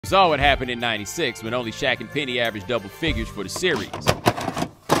saw what happened in '96 when only Shaq and Penny averaged double figures for the series.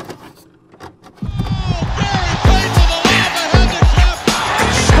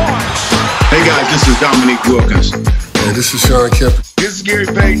 Hey guys, this is Dominique Wilkins. Hey, this is Sean Kemp. This is Gary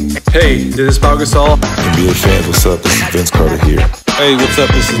Payton. Hey, this is Pau Gasol. NBA fans, what's up? This is Vince Carter here. Hey, what's up?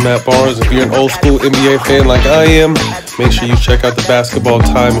 This is Matt Barnes. If you're an old school NBA fan like I am, make sure you check out the Basketball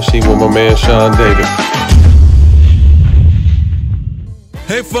Time Machine with my man Sean David.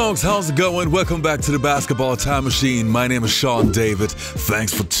 Hey folks, how's it going? Welcome back to the Basketball Time Machine. My name is Sean David.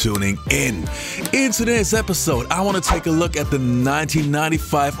 Thanks for tuning in. In today's episode, I want to take a look at the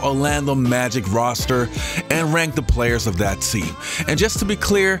 1995 Orlando Magic roster and rank the players of that team. And just to be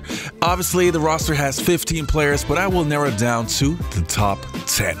clear, obviously the roster has 15 players, but I will narrow it down to the top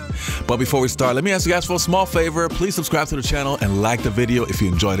 10. But before we start, let me ask you guys for a small favor. Please subscribe to the channel and like the video if you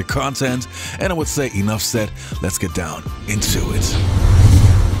enjoy the content. And I would say enough said, let's get down into it.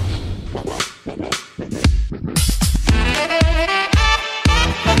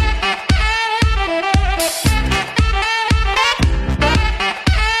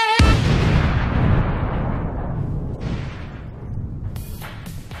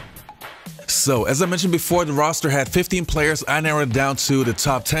 So, as I mentioned before, the roster had 15 players. I narrowed it down to the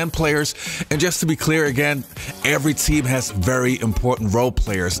top 10 players. And just to be clear again, every team has very important role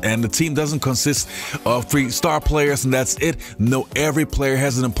players. And the team doesn't consist of 3 star players and that's it. No, every player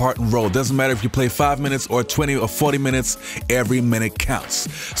has an important role. Doesn't matter if you play 5 minutes or 20 or 40 minutes, every minute counts.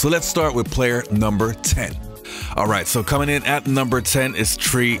 So let's start with player number 10. Alright, so coming in at number 10 is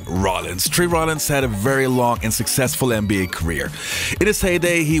Tree Rollins. Tree Rollins had a very long and successful NBA career. In his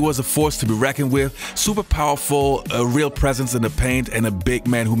heyday, he was a force to be reckoned with, super powerful, a real presence in the paint, and a big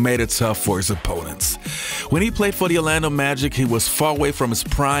man who made it tough for his opponents. When he played for the Orlando Magic, he was far away from his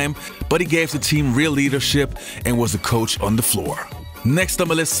prime, but he gave the team real leadership and was a coach on the floor. Next on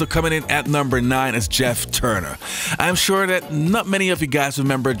my list, so coming in at number 9 is Jeff Turner. I'm sure that not many of you guys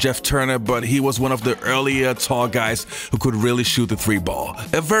remember Jeff Turner, but he was one of the earlier tall guys who could really shoot the 3-ball.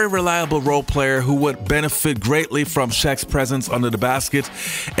 A very reliable role player who would benefit greatly from Shaq's presence under the basket,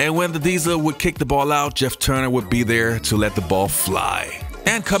 and when the Diesel would kick the ball out, Jeff Turner would be there to let the ball fly.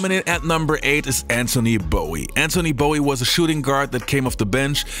 And coming in at number 8 is Anthony Bowie. Anthony Bowie was a shooting guard that came off the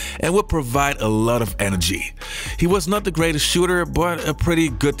bench and would provide a lot of energy. He was not the greatest shooter, but a pretty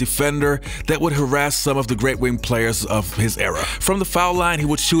good defender that would harass some of the great wing players of his era. From the foul line, he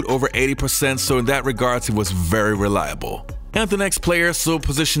would shoot over 80%, so in that regard, he was very reliable. And the next player, so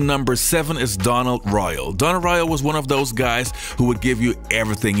position number 7 is Donald Royal. Donald Royal was one of those guys who would give you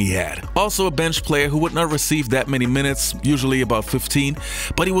everything he had. Also a bench player who would not receive that many minutes, usually about 15,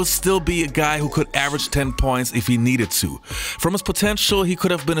 but he would still be a guy who could average 10 points if he needed to. From his potential, he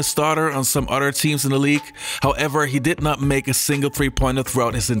could have been a starter on some other teams in the league. However, he did not make a single 3-pointer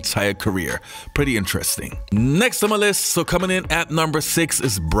throughout his entire career. Pretty interesting. Next on my list, so coming in at number 6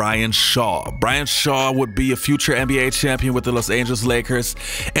 is Brian Shaw. Brian Shaw would be a future NBA champion with the Los Angeles Lakers,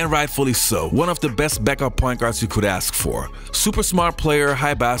 and rightfully so. One of the best backup point guards you could ask for. Super smart player,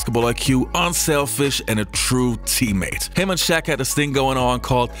 high basketball IQ, unselfish, and a true teammate. Him and Shaq had this thing going on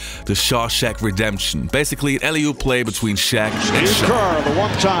called the Shaw-Shaq Redemption. Basically an alley-oop play between Shaq and Steve Shaw. Kerr, the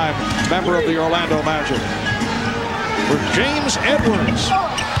one-time member of the Orlando Magic. For James Edwards.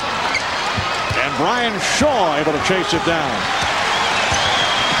 And Brian Shaw able to chase it down.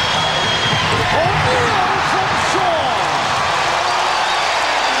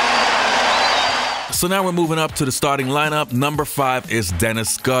 So now we're moving up to the starting lineup. Number 5 is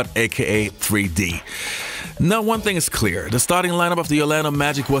Dennis Scott, aka 3D. Now, one thing is clear. The starting lineup of the Orlando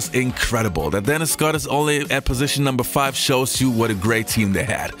Magic was incredible. That Dennis Scott is only at position number 5 shows you what a great team they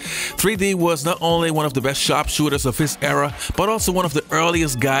had. 3D was not only one of the best sharpshooters of his era, but also one of the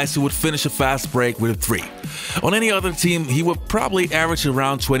earliest guys who would finish a fast break with a 3. On any other team, he would probably average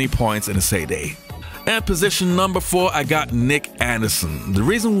around 20 points in his heyday. At position number 4, I got Nick Anderson. The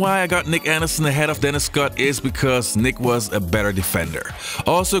reason why I got Nick Anderson ahead of Dennis Scott is because Nick was a better defender.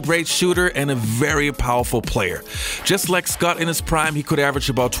 Also a great shooter and a very powerful player. Just like Scott in his prime, he could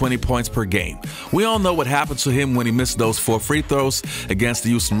average about 20 points per game. We all know what happened to him when he missed those 4 free throws against the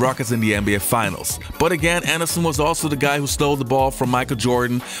Houston Rockets in the NBA Finals. But again, Anderson was also the guy who stole the ball from Michael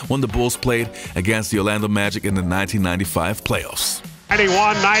Jordan when the Bulls played against the Orlando Magic in the 1995 playoffs.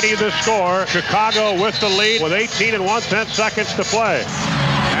 91-90 the score. Chicago with the lead with 18 and 1/10 seconds to play.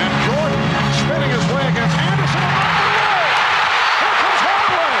 And Jordan spinning his way against Anderson. Here comes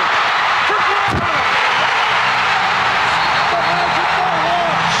Hardaway. For Jordan. The Magic by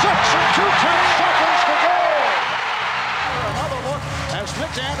 1. 6 and 2/10 seconds to go. Another look as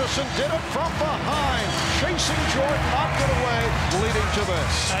Nick Anderson did it from behind. Chasing Jordan, knocked it away, leading to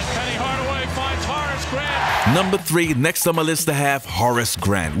this. Number 3, next on my list I have Horace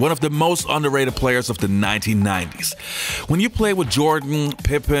Grant, one of the most underrated players of the 1990s. When you play with Jordan,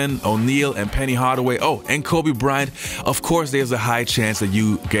 Pippen, O'Neal, and Penny Hardaway, and Kobe Bryant, of course there's a high chance that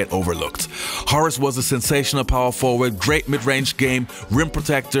you get overlooked. Horace was a sensational power forward, great mid-range game, rim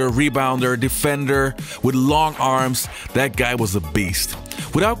protector, rebounder, defender, with long arms. That guy was a beast.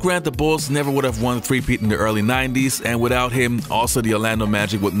 Without Grant, the Bulls never would have won a three-peat in the early 90s, and without him, also the Orlando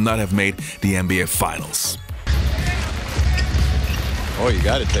Magic would not have made the NBA Finals. Oh, you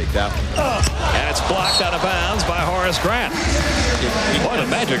got to take that one. And it's blocked out of bounds by Horace Grant. Boy, the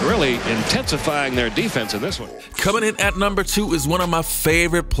Magic really intensifying their defense in this one. Coming in at number 2 is one of my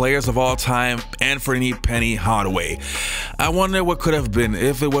favorite players of all time, Anthony Penny Hardaway. I wonder what could have been.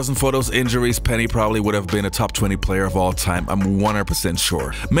 If it wasn't for those injuries, Penny probably would have been a top 20 player of all time. I'm 100%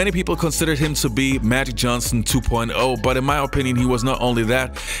 sure. Many people considered him to be Magic Johnson 2.0, but in my opinion, he was not only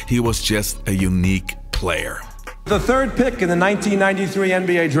that, he was just a unique player. The third pick in the 1993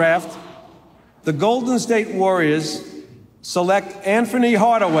 NBA draft, the Golden State Warriors select Anthony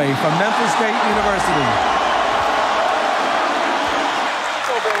Hardaway from Memphis State University.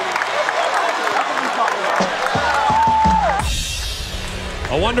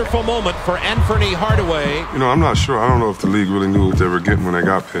 A wonderful moment for Anthony Hardaway. You know, I'm not sure. I don't know if the league really knew what they were getting when they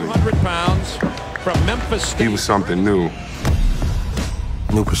got Penny. 100 pounds from Memphis State. He was something new.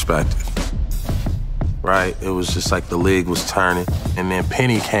 New perspective. Right? It was just like the league was turning. And then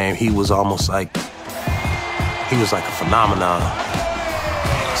Penny came, he was almost like, he was like a phenomenon.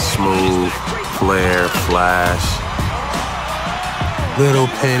 Smooth, flair, flash. Little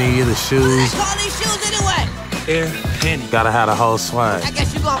Penny, the shoes. Call these shoes anyway. Air Penny. Gotta have the whole swag. I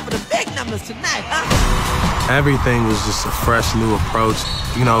guess you're going for the big numbers tonight, huh? Everything was just a fresh new approach.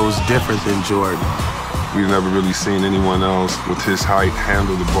 You know, it was different than Jordan. We've never really seen anyone else with his height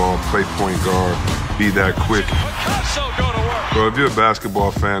handle the ball, play point guard, be that quick. So if you're a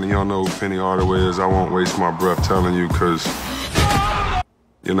basketball fan and you don't know who Penny Hardaway is, I won't waste my breath telling you because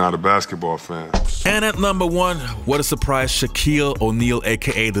you're not a basketball fan. And at number 1, what a surprise, Shaquille O'Neal,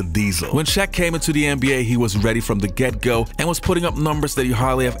 aka the Diesel. When Shaq came into the NBA, he was ready from the get-go and was putting up numbers that you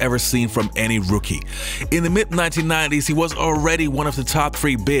hardly have ever seen from any rookie. In the mid-1990s, he was already one of the top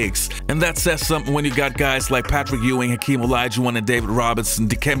 3 bigs, and that says something when you got guys like Patrick Ewing, Hakeem Olajuwon, and David Robinson,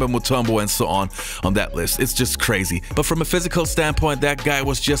 Dikembe Mutombo, and so on that list. It's just crazy. But from a physical standpoint, that guy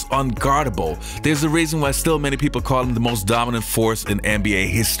was just unguardable. There's a reason why still many people call him the most dominant force in NBA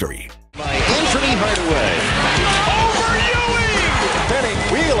history. By Anthony Hardaway. Over Ewing! Penny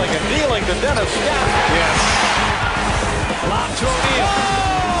wheeling and dealing to Dennis Scott. Yes. Lob to O'Neal.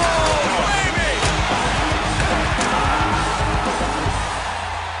 Oh,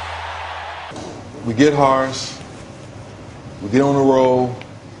 baby! We get Horace, we get on the road,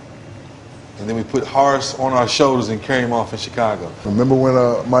 and then we put Horace on our shoulders and carry him off in Chicago. Remember when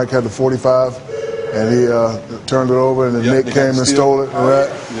Mike had the 45? And he turned it over, and then Nick came and stole it,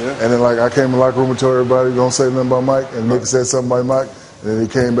 and then like I came in the locker room and told everybody, don't say nothing about Mike, and Nick said something about Mike, and then he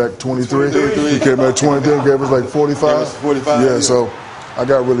came back 23. He came back 23 and gave us like 45. Yeah, so I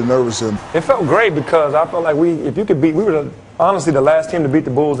got really nervous. And It felt great because I felt like we were honestly the last team to beat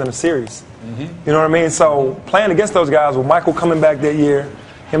the Bulls in a series. You know what I mean? So playing against those guys with Michael coming back that year,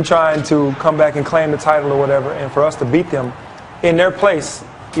 him trying to come back and claim the title or whatever, and for us to beat them in their place,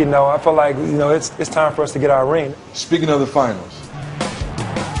 you know, I feel like, you know, it's time for us to get our ring. Speaking of the finals,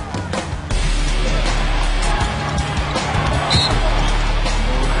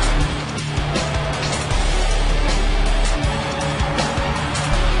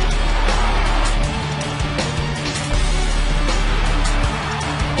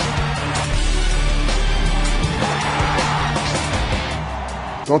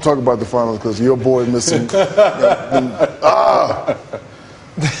 don't talk about the finals because your boy missing.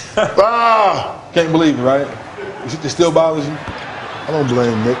 Can't believe it, right? It still bothers you? I don't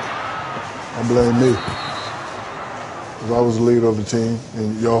blame Nick. I blame me. Because I was the leader of the team,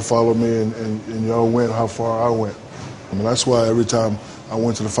 and y'all followed me, and y'all went how far I went. I mean, that's why every time I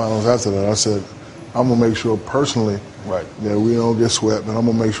went to the finals after that, I said, I'm going to make sure personally that we don't get swept, and I'm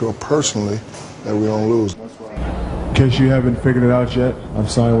going to make sure personally that we don't lose. In case you haven't figured it out yet, I'm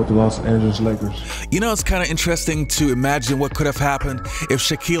signed with the Los Angeles Lakers. You know, it's kind of interesting to imagine what could have happened if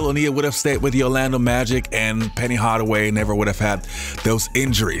Shaquille O'Neal would have stayed with the Orlando Magic and Penny Hardaway never would have had those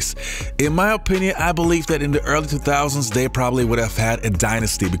injuries. In my opinion, I believe that in the early 2000s, they probably would have had a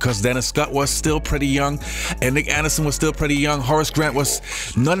dynasty because Dennis Scott was still pretty young and Nick Anderson was still pretty young. Horace Grant was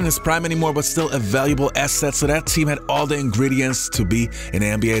not in his prime anymore, but still a valuable asset. So that team had all the ingredients to be an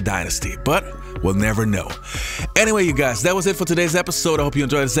NBA dynasty. But We'll never know. Anyway, you guys, that was it for today's episode. I hope you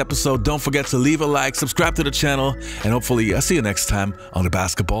enjoyed this episode. Don't forget to leave a like, subscribe to the channel, and hopefully I'll see you next time on the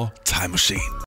Basketball Time Machine.